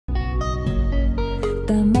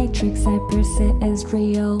The matrix I perceive is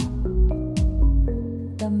real.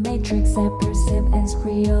 The matrix I perceive is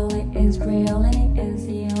real. It is real and it is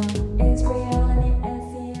real. It's real and it is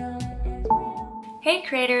real. It is real. Hey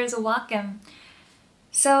creators, welcome!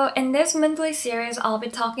 So in this monthly series, I'll be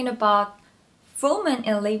talking about full moon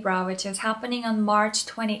in Libra, which is happening on March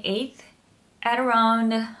 28th at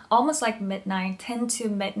around almost like midnight, 10 to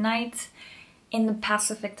midnight in the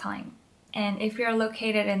Pacific time. And if you're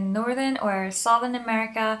located in Northern or Southern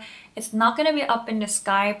America, it's not going to be up in the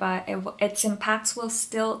sky, but its impacts will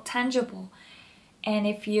still tangible. And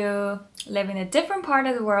if you live in a different part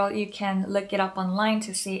of the world, you can look it up online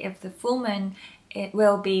to see if the full moon it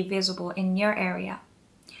will be visible in your area.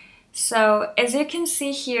 So as you can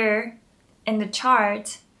see here in the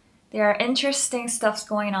chart, there are interesting stuff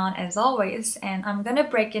going on as always, and I'm going to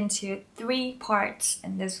break into 3 parts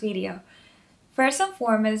in this video. First and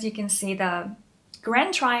foremost, you can see the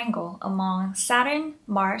grand triangle among Saturn,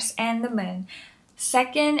 Mars, and the Moon.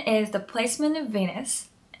 Second is the placement of Venus.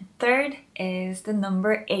 And third is the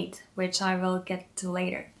number 8, which I will get to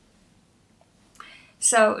later.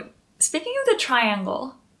 So, speaking of the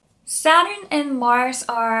triangle, Saturn and Mars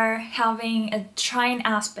are having a trine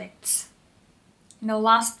aspect. In the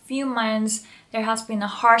last few months, there has been a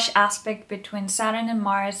harsh aspect between Saturn and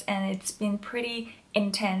Mars, and it's been pretty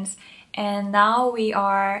intense. And now we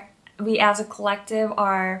as a collective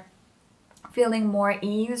are feeling more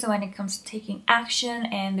ease when it comes to taking action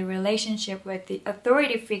and the relationship with the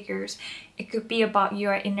authority figures. It could be about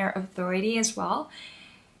your inner authority as well.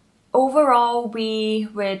 Overall, we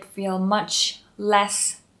would feel much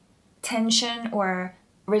less tension or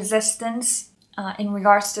resistance in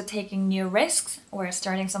regards to taking new risks or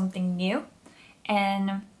starting something new.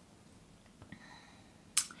 And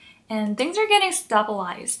things are getting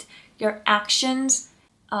stabilized. Your actions,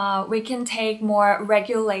 we can take more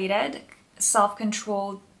regulated,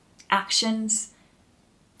 self-controlled actions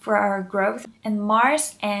for our growth. And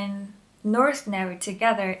Mars and North Node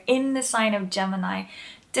together in the sign of Gemini,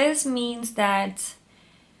 this means that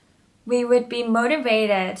we would be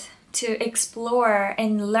motivated to explore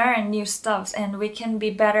and learn new stuff, and we can be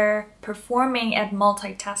better performing at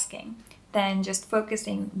multitasking than just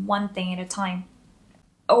focusing one thing at a time.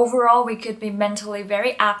 Overall, we could be mentally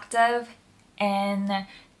very active, and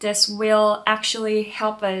this will actually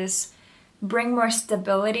help us bring more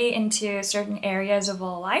stability into certain areas of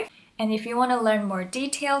our life. And if you want to learn more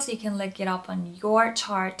details, you can look it up on your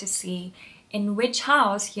chart to see in which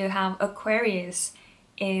house you have Aquarius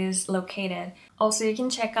is located. Also, you can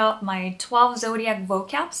check out my 12 Zodiac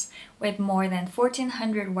vocabs with more than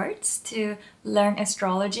 1,400 words to learn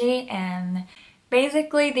astrology, and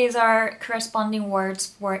basically, these are corresponding words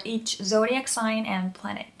for each zodiac sign and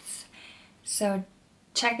planets. So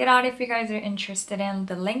check it out if you guys are interested in.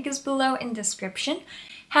 The link is below in description.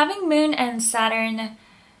 Having Moon and Saturn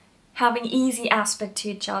having easy aspect to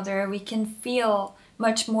each other, we can feel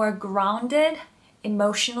much more grounded,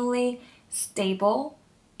 emotionally stable,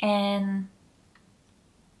 and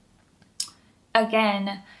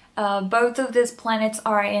again, both of these planets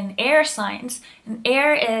are in air signs, and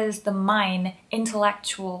air is the mind,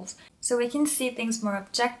 intellectuals. So we can see things more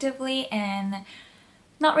objectively and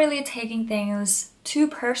not really taking things too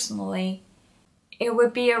personally. It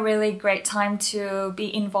would be a really great time to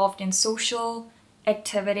be involved in social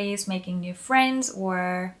activities, making new friends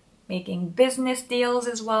or making business deals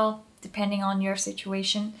as well, depending on your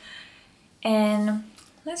situation. And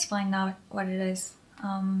let's find out what it is.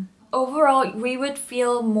 Overall, we would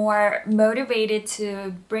feel more motivated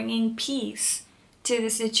to bringing peace to the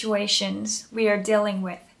situations we are dealing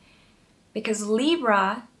with. Because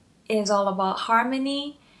Libra is all about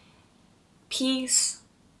harmony, peace,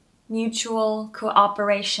 mutual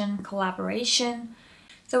cooperation, collaboration.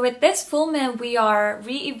 So with this full moon, we are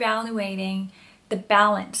re-evaluating the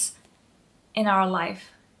balance in our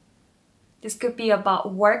life. This could be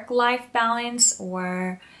about work-life balance,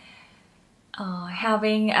 or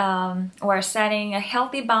having or setting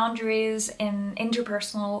healthy boundaries in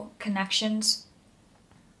interpersonal connections.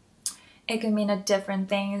 It could mean different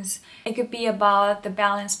things. It could be about the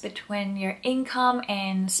balance between your income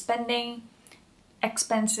and spending,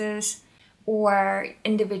 expenses, or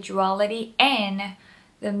individuality and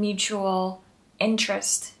the mutual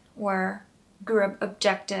interest or group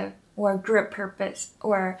objective or group purpose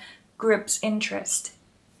or group's interest.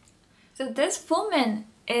 So this full moon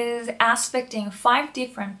is aspecting 5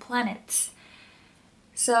 different planets.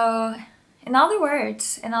 So in other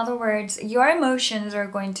words, your emotions are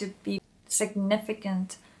going to be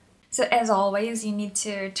significant. So as always, you need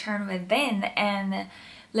to turn within and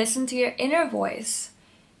listen to your inner voice,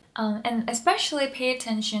 and especially pay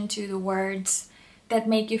attention to the words that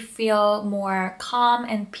make you feel more calm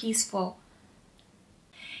and peaceful.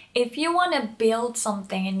 If you want to build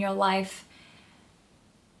something in your life,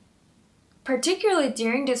 particularly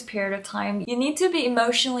during this period of time, you need to be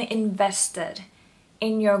emotionally invested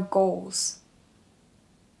in your goals.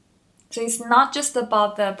 So it's not just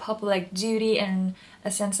about the public duty and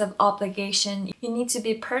a sense of obligation. You need to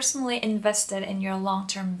be personally invested in your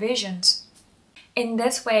long-term visions. In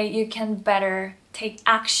this way, you can better take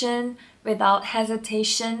action without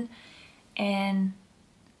hesitation and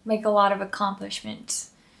make a lot of accomplishments.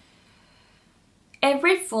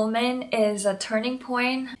 Every full moon is a turning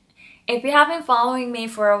point. If you have been following me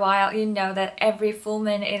for a while, you know that every full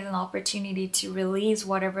moon is an opportunity to release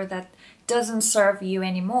whatever that doesn't serve you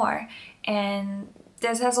anymore. And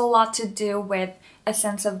this has a lot to do with a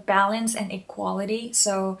sense of balance and equality.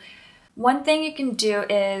 So one thing you can do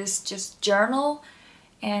is just journal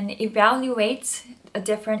and evaluate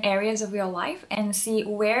different areas of your life and see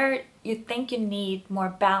where you think you need more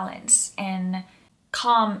balance and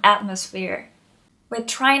calm atmosphere. With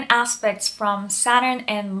trine aspects from Saturn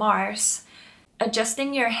and Mars,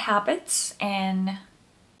 adjusting your habits and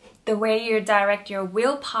the way you direct your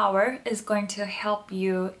willpower is going to help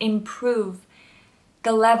you improve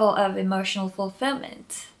the level of emotional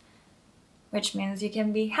fulfillment, which means you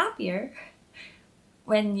can be happier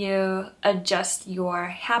when you adjust your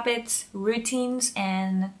habits, routines,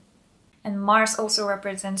 and Mars also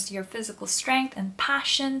represents your physical strength and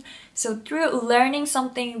passion. So through learning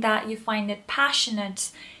something that you find it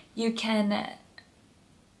passionate, you can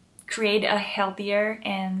create a healthier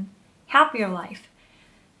and happier life.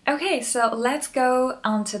 Okay, so let's go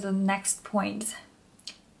on to the next point.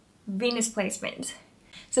 Venus placement.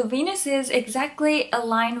 So Venus is exactly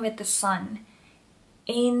aligned with the Sun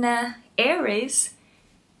in Aries,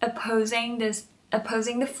 opposing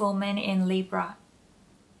the full moon in Libra.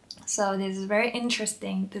 So this is a very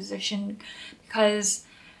interesting position because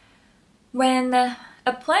when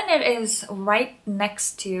a planet is right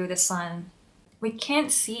next to the Sun, we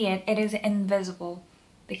can't see it. It is invisible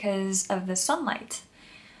because of the sunlight.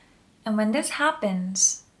 And when this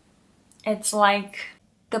happens, it's like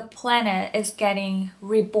the planet is getting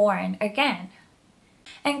reborn again.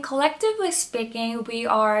 And collectively speaking, we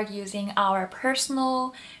are using our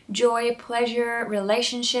personal joy, pleasure,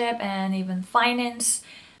 relationship, and even finance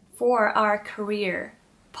for our career,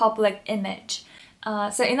 public image.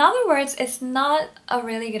 So in other words, it's not a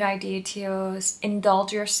really good idea to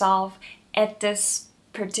indulge yourself at this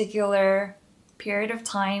particular period of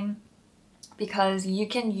time, because you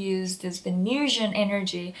can use this Venusian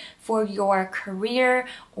energy for your career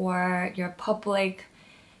or your public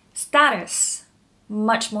status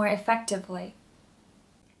much more effectively.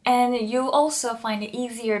 And you'll also find it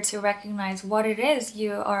easier to recognize what it is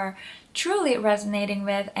you are truly resonating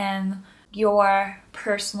with and your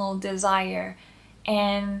personal desire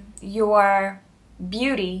and your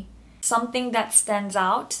beauty, something that stands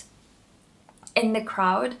out in the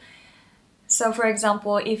crowd. So for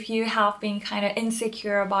example, if you have been kind of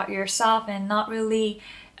insecure about yourself and not really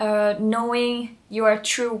knowing your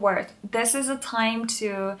true worth, this is a time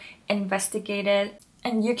to investigate it,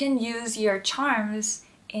 and you can use your charms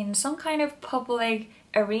in some kind of public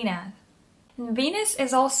arena. And Venus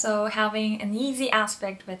is also having an easy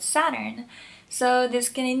aspect with Saturn, so this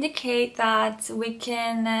can indicate that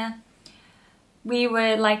we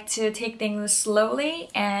would like to take things slowly,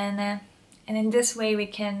 and in this way we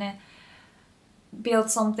can build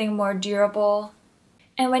something more durable.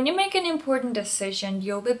 And when you make an important decision,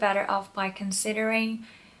 you'll be better off by considering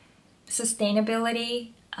sustainability,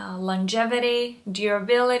 longevity,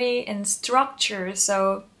 durability, and structure.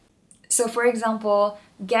 So for example,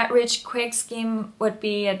 get rich quick scheme would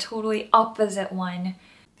be a totally opposite one.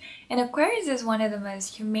 And Aquarius is one of the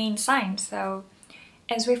most humane signs. So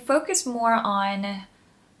as we focus more on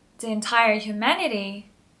the entire humanity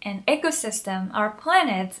and ecosystem, our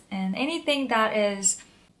planet, and anything that is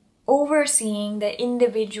overseeing the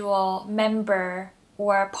individual member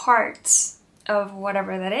or parts of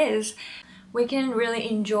whatever that is, we can really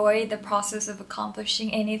enjoy the process of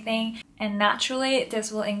accomplishing anything, and naturally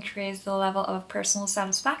this will increase the level of personal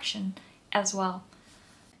satisfaction as well.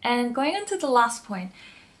 And going on to the last point,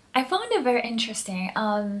 I found it very interesting.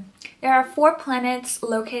 There are 4 planets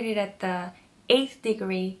located at the 8th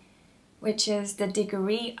degree, which is the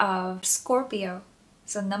degree of Scorpio.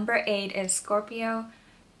 So number 8 is Scorpio,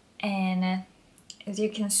 and as you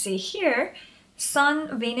can see here,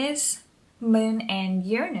 Sun, Venus, Moon, and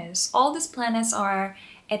Uranus, all these planets are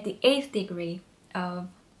at the 8th degree of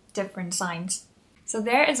different signs. So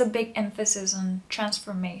there is a big emphasis on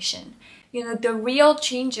transformation. You know, the real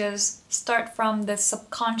changes start from the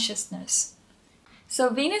subconsciousness. So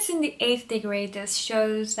Venus in the 8th degree, this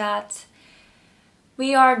shows that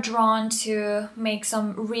we are drawn to make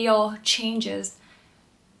some real changes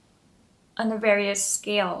on a various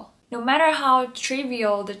scale. No matter how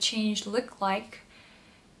trivial the change look like,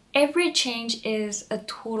 every change is a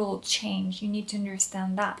total change. You need to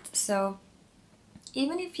understand that. So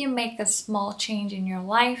even if you make a small change in your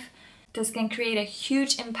life, this can create a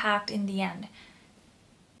huge impact in the end,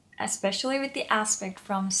 especially with the aspect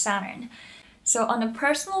from Saturn. So on a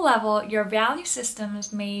personal level, your value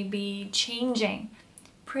systems may be changing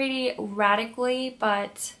pretty radically,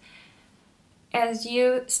 but as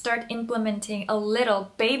you start implementing a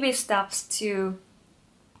little baby steps to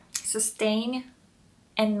sustain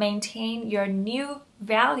and maintain your new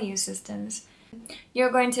value systems,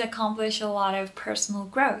 you're going to accomplish a lot of personal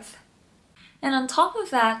growth. And on top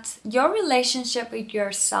of that, your relationship with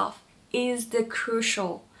yourself is the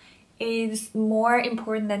crucial, is more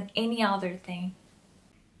important than any other thing.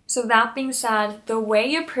 So that being said, the way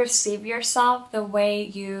you perceive yourself, the way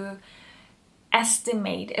you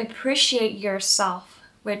estimate, appreciate yourself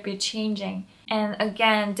would be changing. And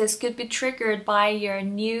again, this could be triggered by your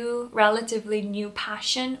relatively new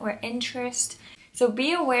passion or interest. So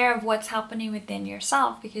be aware of what's happening within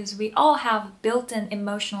yourself, because we all have a built-in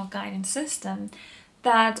emotional guidance system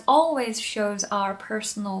that always shows our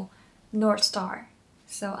personal North Star.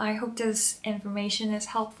 So I hope this information is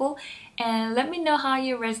helpful, and let me know how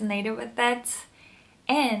you resonated with it,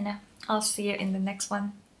 and I'll see you in the next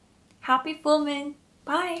one. Happy full moon!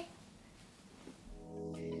 Bye!